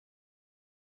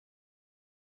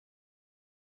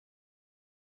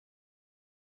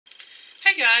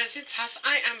Hey guys, it's Huff.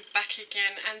 I am back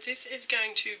again, and this is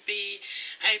going to be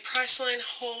a Priceline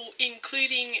haul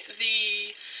including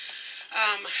the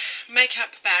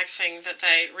makeup bag thing that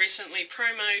they recently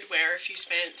promoted, where if you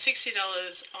spent $60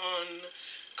 on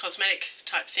cosmetic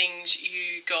type things,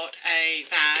 you got a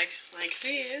bag like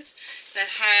this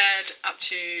that had up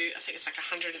to, I think it's like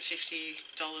 $150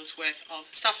 worth of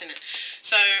stuff in it.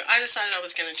 So I decided I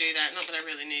was going to do that, not that I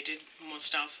really needed more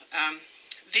stuff.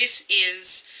 This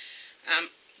is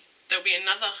there'll be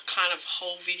another kind of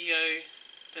whole video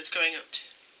that's going up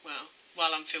well, while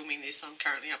I'm filming this. I'm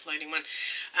currently uploading one,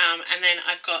 and then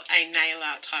I've got a nail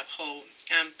art type haul,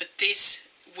 but this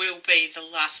will be the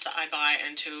last that I buy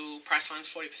until Priceline's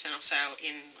 40% off sale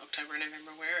in October and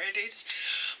November, where it is,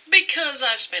 because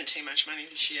I've spent too much money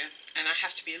this year and I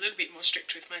have to be a little bit more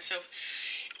strict with myself.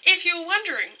 If you're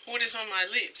wondering what is on my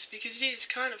lips, because it is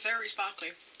kind of very sparkly,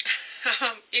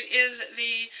 it is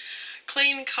the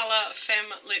Clean Colour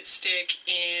Femme lipstick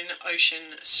in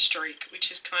Ocean Streak, which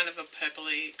is kind of a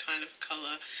purpley kind of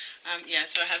colour. Yeah,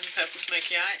 so I have a purple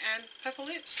smoky eye and purple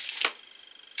lips.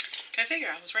 Go figure,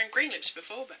 I was wearing green lips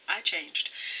before, but I changed.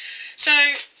 So,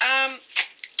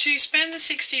 to spend the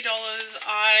 $60,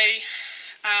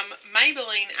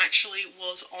 Maybelline actually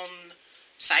was on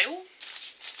sale.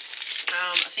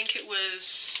 I think it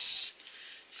was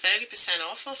 30%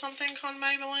 off or something on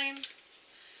Maybelline.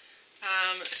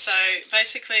 So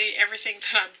basically everything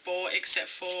that I bought except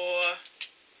for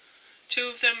two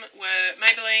of them were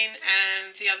Maybelline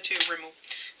and the other two are Rimmel.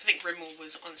 I think Rimmel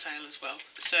was on sale as well.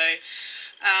 So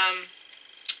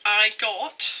I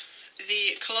got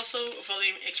the Colossal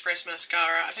Volume Express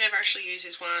Mascara. I've never actually used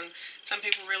this one. Some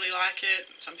people really like it,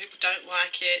 some people don't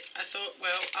like it. I thought,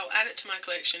 well, I'll add it to my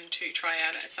collection to try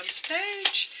out at some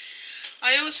stage.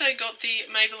 I also got the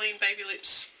Maybelline Baby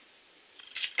Lips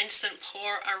Instant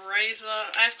Pore Eraser.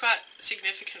 I have quite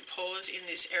significant pores in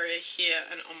this area here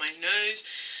and on my nose,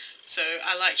 so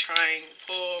I like trying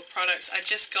pore products. I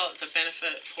just got the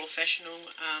Benefit Professional,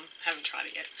 haven't tried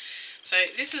it yet. So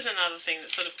this is another thing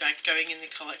that's sort of going in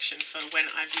the collection for when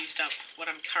I've used up what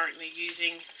I'm currently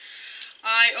using.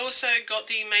 I also got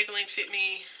the Maybelline Fit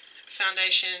Me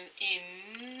foundation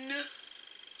in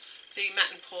the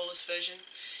matte and poreless version.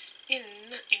 In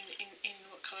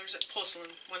what colour is it?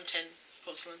 Porcelain, 110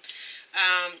 porcelain.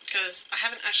 Because I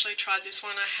haven't actually tried this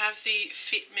one. I have the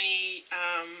Fit Me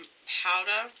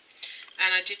powder,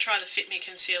 and I did try the Fit Me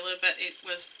concealer, but it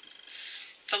was,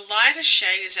 the lighter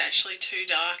shade is actually too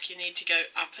dark. You need to go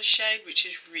up a shade, which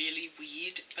is really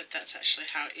weird, but that's actually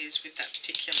how it is with that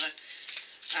particular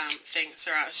thing. It's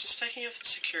alright, I was just taking off the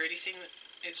security thing that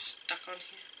is stuck on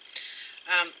here.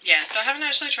 Yeah, so I haven't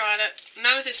actually tried it.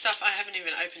 None of this stuff, I haven't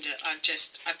even opened it. I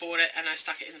bought it and I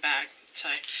stuck it in the bag. So,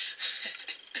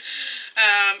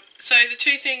 so the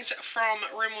two things from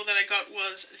Rimmel that I got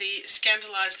was the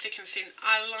Scandalized Thick and Thin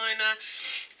Eyeliner.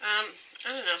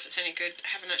 I don't know if it's any good.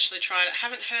 I haven't actually tried it. I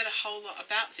haven't heard a whole lot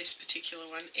about this particular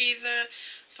one either.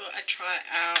 Thought I'd try it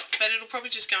out, but it'll probably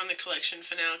just go in the collection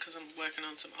for now because I'm working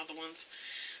on some other ones.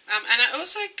 And I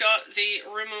also got the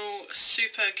Rimmel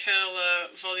Super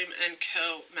Curler Volume and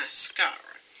Curl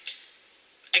Mascara.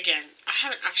 Again, I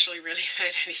haven't actually really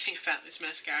heard anything about this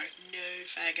mascara. No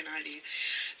fagging idea.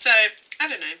 So, I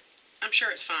don't know. I'm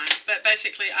sure it's fine. But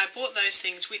basically, I bought those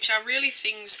things, which are really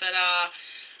things that are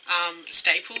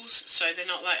staples. So they're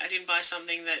not like, I didn't buy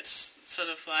something that's sort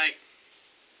of like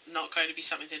not going to be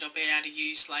something that I'll be able to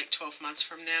use like 12 months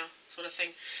from now, sort of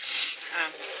thing.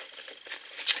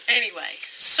 Anyway,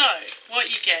 so what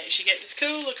you get is you get this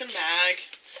cool looking bag,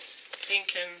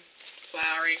 pink and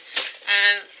flowery,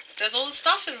 and there's all the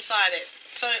stuff inside it.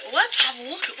 So let's have a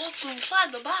look at what's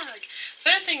inside the bag.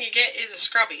 First thing you get is a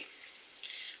scrubby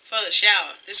for the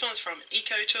shower. This one's from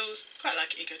EcoTools. Quite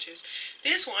like EcoTools.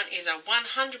 This one is a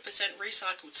 100%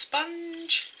 recycled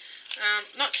sponge.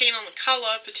 Not keen on the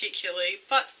colour particularly,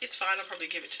 but it's fine. I'll probably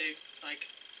give it to like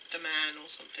the man or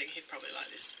something. He'd probably like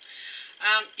this.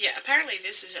 Yeah, apparently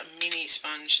this is a mini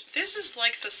sponge. This is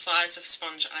like the size of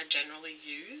sponge I generally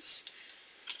use.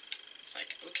 It's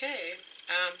like, okay.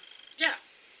 Yeah.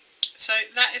 So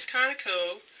that is kind of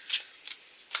cool.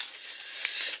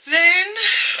 Then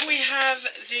we have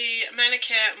the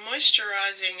Manicare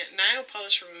Moisturising Nail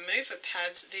Polish Remover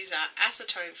Pads. These are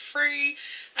acetone free,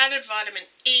 added vitamin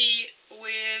E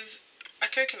with a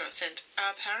coconut scent,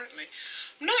 apparently.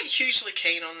 I'm not hugely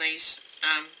keen on these,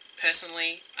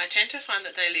 personally. I tend to find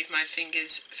that they leave my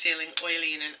fingers feeling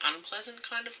oily in an unpleasant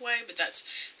kind of way, but that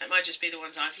might just be the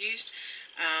ones I've used.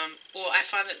 Or I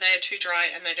find that they are too dry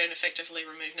and they don't effectively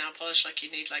remove nail polish. Like,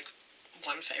 you need like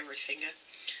one for every finger,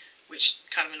 which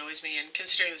kind of annoys me, and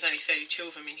considering there's only 32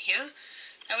 of them in here,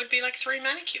 that would be like 3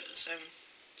 manicures, and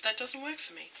that doesn't work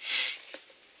for me.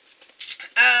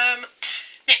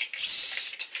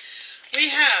 Next, we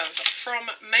have from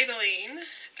Maybelline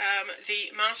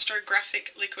the Master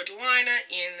Graphic Liquid Liner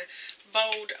in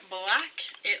Bold Black.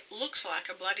 It looks like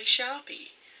a bloody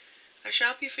Sharpie. A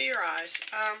Sharpie for your eyes.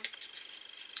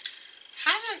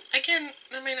 Again,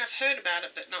 I mean, I've heard about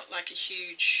it, but not like a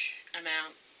huge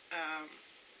amount.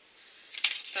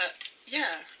 But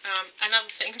yeah, another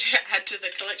thing to add to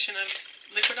the collection of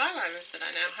liquid eyeliners that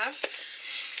I now have.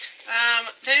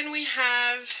 Then we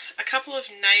have a couple of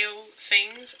nail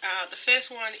things. The first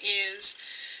one is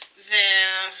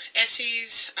their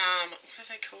Essie's, what do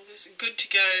they call this? Good to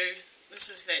Go. This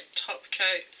is their top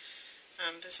coat.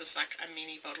 This is like a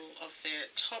mini bottle of their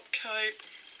top coat.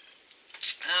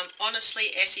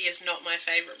 Honestly, Essie is not my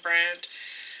favourite brand.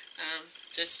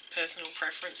 Just personal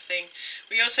preference thing.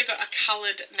 We also got a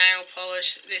coloured nail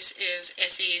polish. This is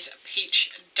Essie's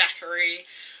Peach Daiquiri,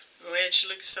 which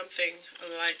looks something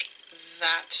like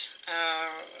that.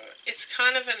 It's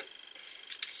kind of an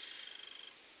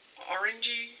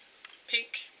orangey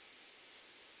pink.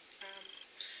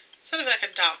 Sort of like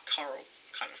a dark coral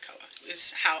kind of colour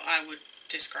is how I would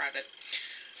describe it.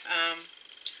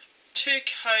 Two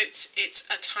coats, it's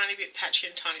a tiny bit patchy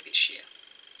and tiny bit sheer.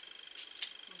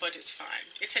 But it's fine.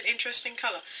 It's an interesting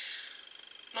colour.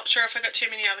 Not sure if I got too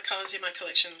many other colours in my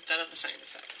collection that are the same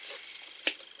as that.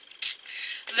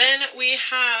 Then we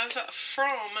have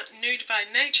from Nude by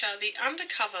Nature the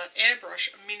Undercover Airbrush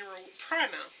Mineral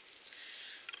Primer,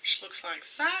 which looks like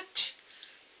that.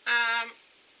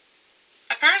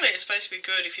 Apparently it's supposed to be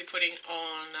good if you're putting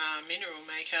on mineral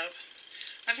makeup.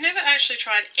 I've never actually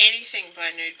tried anything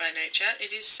by Nude by Nature.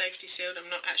 It is safety sealed.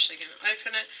 I'm not actually going to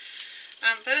open it.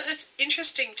 But it's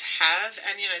interesting to have,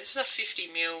 and you know, this is a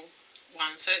 50ml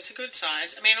one, so it's a good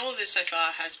size. I mean, all of this so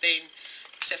far has been,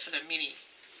 except for the mini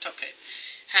top coat,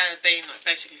 have been like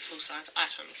basically full-size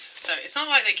items. So it's not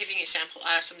like they're giving you sample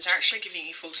items, they're actually giving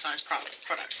you full-size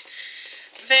products.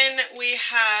 Then we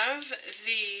have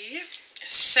the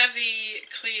Savvy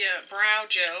Clear Brow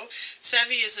Gel.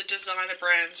 Savvy is a designer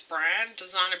brand's brand.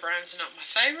 Designer brands are not my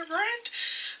favourite brand.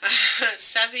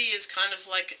 Savvy is kind of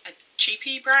like a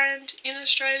cheapy brand in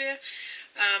Australia.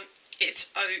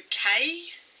 It's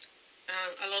okay.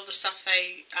 A lot of the stuff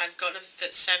I've got of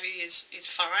that Savvy is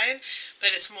fine,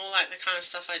 but it's more like the kind of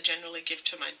stuff I generally give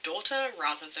to my daughter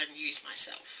rather than use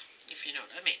myself, if you know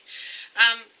what I mean.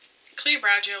 Clear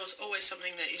Brow Gel is always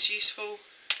something that is useful.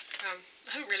 I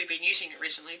haven't really been using it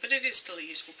recently, but it is still a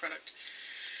useful product.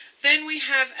 Then we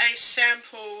have a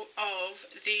sample of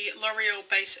the L'Oreal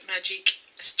Base Magic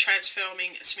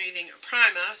Transforming Smoothing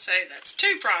Primer. So that's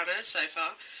 2 primers so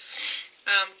far.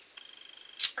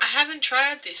 I haven't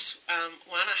tried this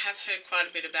one. I have heard quite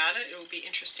a bit about it. It will be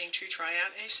interesting to try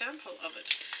out a sample of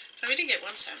it. So we did get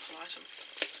 1 sample item.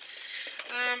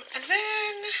 And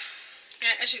then,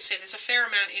 yeah, as you can see, there's a fair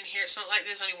amount in here. It's not like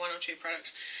there's only 1 or 2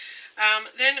 products.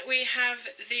 Then we have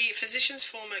the Physicians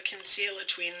Formula Concealer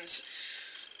Twins,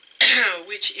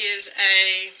 which is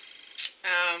a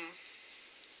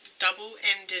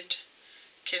double-ended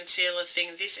concealer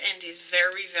thing. This end is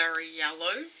very, very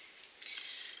yellow.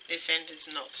 This end is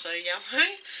not so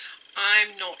yellow.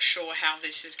 I'm not sure how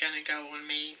this is going to go on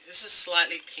me. This is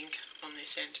slightly pink on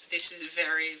this end. This is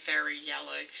very, very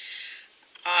yellow.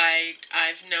 I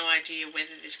have no idea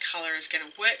whether this colour is going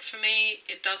to work for me.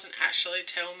 It doesn't actually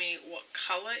tell me what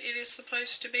colour it is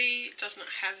supposed to be. It does not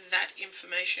have that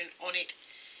information on it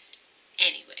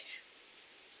anywhere.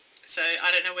 So I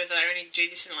don't know whether they only do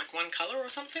this in like 1 colour or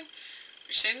something,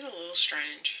 which seems a little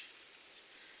strange.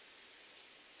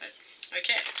 But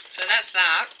okay, so that's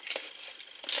that.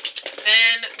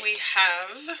 Then we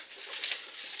have,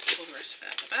 just pull the rest of it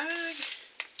out of the bag.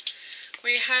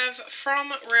 We have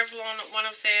from Revlon one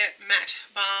of their matte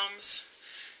balms.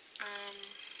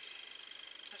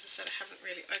 As I said, I haven't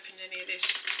really opened any of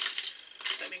this.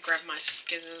 So let me grab my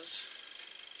skizzers.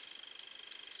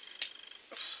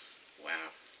 Oh,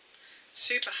 wow.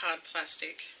 Super hard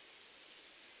plastic.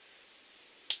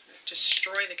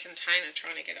 Destroy the container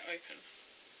trying to get it open.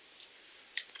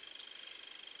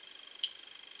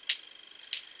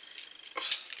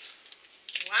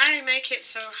 Why make it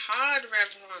so hard,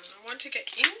 Revlon? I want to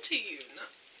get into you. No.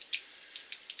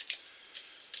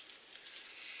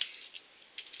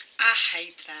 I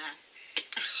hate that.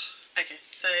 Okay,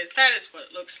 so that is what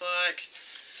it looks like.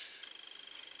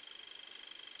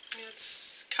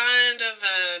 It's kind of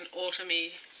an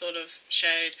autumny sort of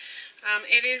shade.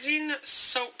 It is in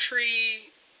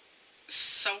Sultry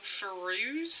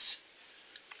Sulfureuse.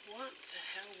 What the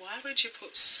hell? Why would you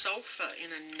put sulfur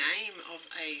in a name of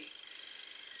a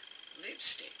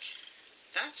lipstick?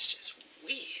 That's just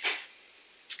weird.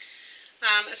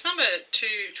 It's number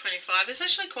 225. It's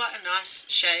actually quite a nice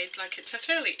shade. Like, it's a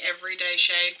fairly everyday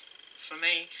shade for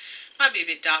me. Might be a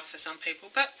bit dark for some people,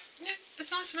 but yeah,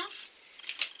 it's nice enough.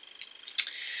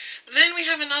 Then we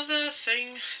have another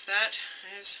thing that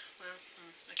is, well,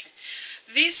 okay.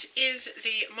 This is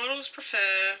the Models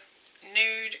Prefer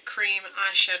Nude Cream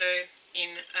Eyeshadow in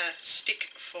a stick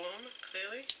form,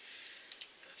 clearly.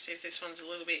 Let's see if this one's a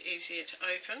little bit easier to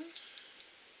open.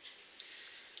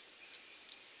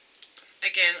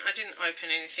 Again, I didn't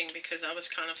open anything because I was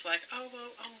kind of like, oh,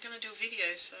 well, I'm going to do a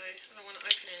video, so I don't want to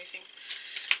open anything.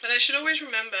 But I should always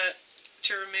remember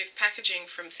to remove packaging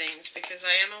from things because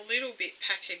I am a little bit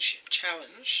package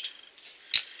challenged.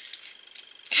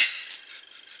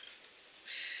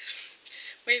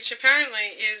 Which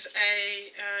apparently is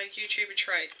a YouTuber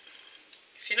trait.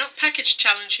 If you're not package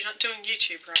challenged, you're not doing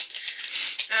YouTube right.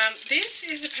 This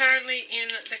is apparently in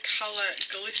the colour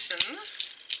Glisten.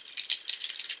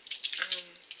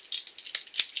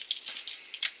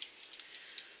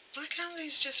 Why can't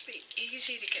these just be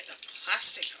easy to get the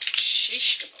plastic off?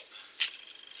 Sheesh kebab.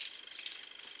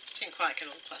 Didn't quite get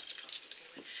all the plastic off, but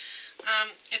anyway.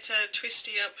 It's a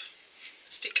twisty up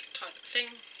stick type of thing.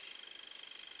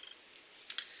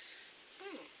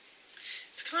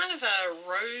 It's kind of a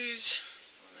rose,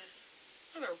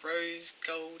 not a rose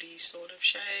goldy sort of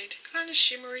shade, kind of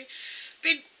shimmery.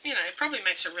 Bit, you know, it probably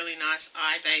makes a really nice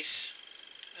eye base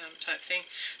type thing.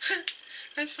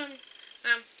 That's fun.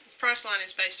 Priceline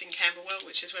is based in Camberwell,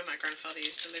 which is where my grandfather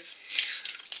used to live.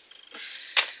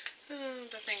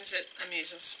 The things that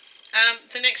amuse us.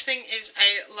 The next thing is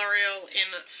a L'Oreal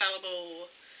Infallible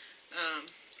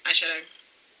eyeshadow,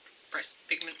 pressed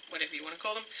pigment, whatever you want to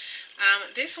call them.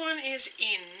 This one is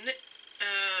in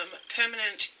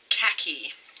Permanent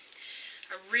Khaki.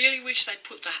 I really wish they'd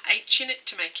put the H in it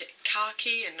to make it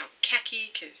khaki and not khaki,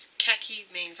 because khaki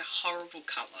means a horrible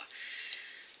colour.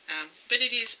 But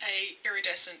it is a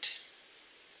iridescent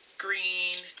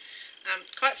green,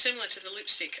 quite similar to the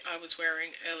lipstick I was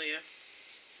wearing earlier.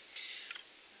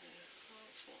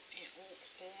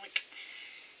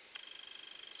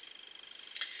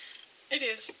 It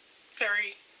is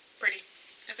very pretty,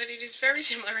 but it is very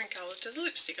similar in colour to the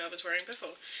lipstick I was wearing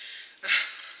before.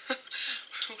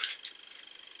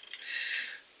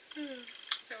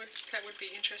 That would be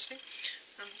interesting.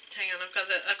 Hang on,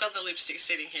 I've got the lipstick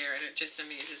sitting here, and it just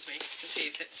amuses me to see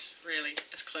if it's really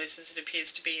as close as it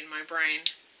appears to be in my brain.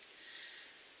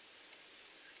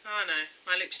 Oh no,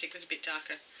 my lipstick was a bit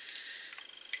darker.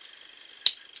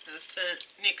 That's the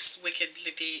NYX Wicked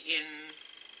Lippy in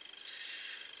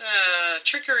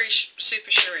Trickery Super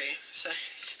Cherie. So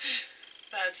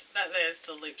there's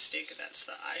the lipstick, that's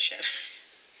the eyeshadow.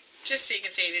 Just so you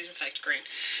can see it is in fact green.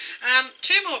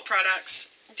 Two more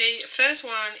products. The first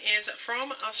one is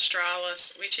from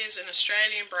Australis, which is an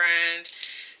Australian brand,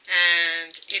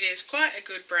 and it is quite a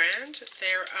good brand.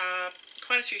 There are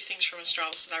quite a few things from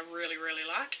Australis that I really, really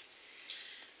like.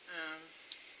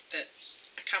 That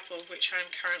a couple of which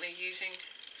I'm currently using.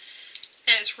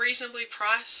 And it's reasonably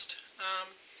priced,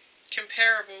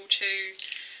 comparable to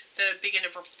the bigger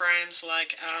brands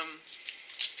like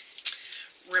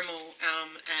Rimmel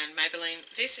and Maybelline.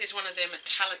 This is one of their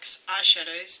metallics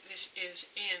eyeshadows. This is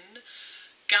in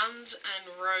Guns and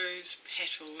Rose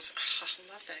Petals. Oh,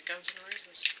 I love that, Guns and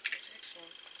Roses. That's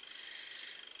excellent.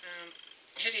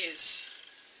 It is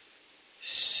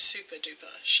super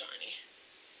duper shiny.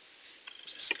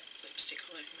 Just got lipstick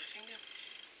all over my finger.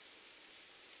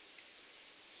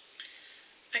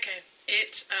 Okay,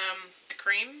 it's a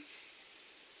cream.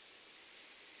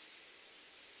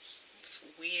 It's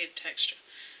a weird texture.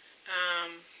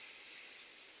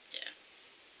 Yeah.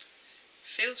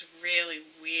 Feels really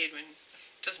weird when,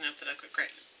 it doesn't help that I've got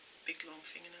great big long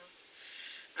fingernails.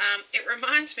 It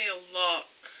reminds me a lot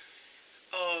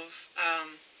of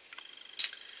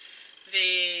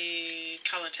the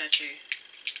Colour Tattoo.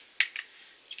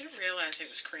 I didn't realise it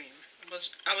was cream.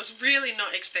 I was really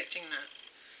not expecting that.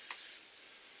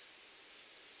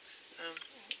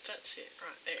 That's it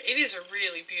right there. It is a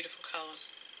really beautiful colour.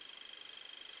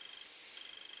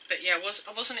 But yeah,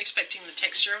 I wasn't expecting the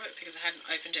texture of it because I hadn't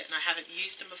opened it and I haven't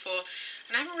used them before.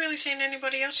 And I haven't really seen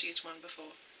anybody else use one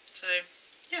before. So,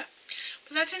 yeah.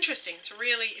 But that's interesting. It's a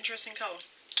really interesting colour.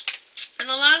 And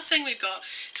the last thing we've got,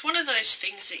 it's one of those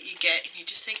things that you get and you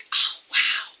just think, oh,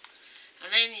 wow.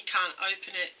 And then you can't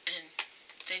open it and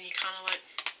then you kind of like...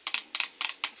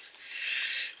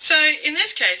 So, in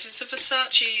this case, it's a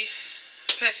Versace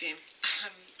perfume.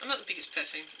 I'm not the biggest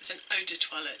perfume. It's an eau de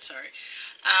toilette, sorry.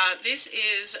 This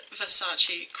is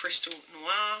Versace Crystal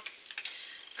Noir.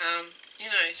 You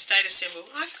know, status symbol.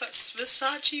 I've got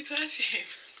Versace perfume.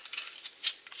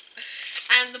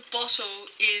 and the bottle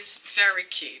is very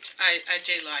cute. I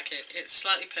do like it. It's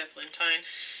slightly purple in tone,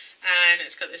 and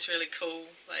it's got this really cool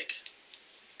like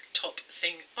top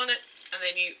thing on it, and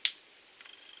then you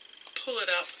pull it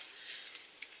up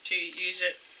to use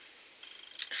it.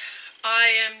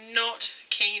 I am not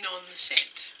keen on the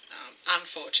scent,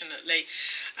 unfortunately.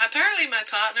 Apparently my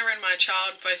partner and my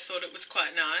child both thought it was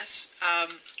quite nice,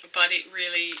 but it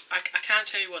really, I can't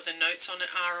tell you what the notes on it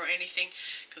are or anything,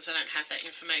 because I don't have that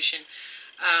information.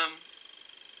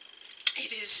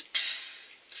 It is,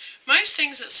 most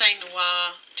things that say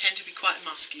noir tend to be quite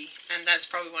musky, and that's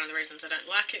probably one of the reasons I don't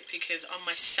like it, because on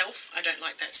myself I don't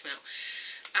like that smell.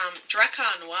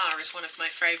 Drakkar Noir is one of my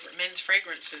favourite men's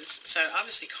fragrances, so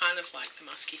obviously kind of like the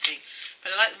musky thing.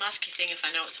 But I like the musky thing if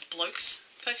I know it's a bloke's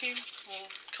perfume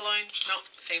or cologne, not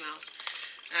females.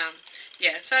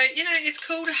 Yeah, so, you know, it's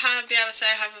cool to be able to say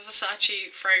I have a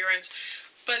Versace fragrance,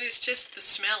 but it's just the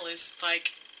smell is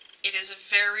like, it is a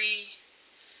very,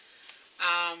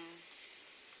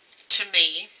 to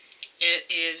me, it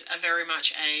is a very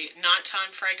much a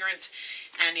nighttime fragrance,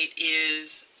 and it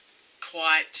is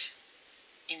quite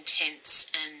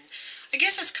intense, and I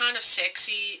guess it's kind of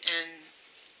sexy and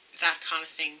that kind of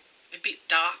thing, a bit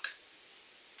dark,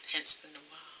 hence the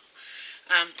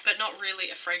noir, but not really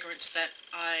a fragrance that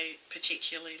I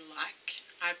particularly like.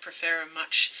 I prefer a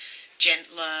much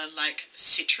gentler, like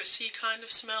citrusy kind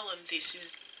of smell, and this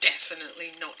is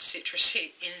definitely not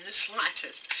citrusy in the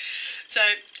slightest. So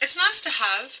it's nice to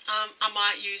have. I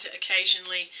might use it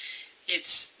occasionally.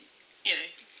 It's, you know,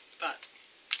 but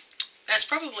that's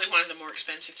probably one of the more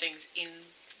expensive things in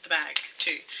the bag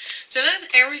too. So that's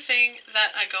everything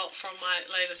that I got from my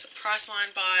latest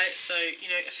Priceline buy. So, you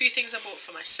know, a few things I bought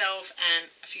for myself and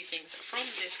a few things from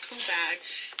this cool bag,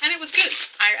 and it was good.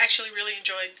 I actually really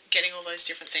enjoyed getting all those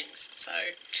different things. So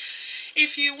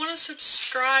if you want to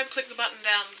subscribe, click the button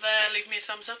down there, leave me a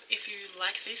thumbs up if you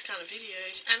like these kind of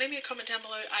videos, and leave me a comment down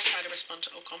below. I try to respond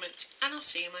to all comments, and I'll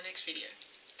see you in my next video.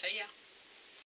 See ya.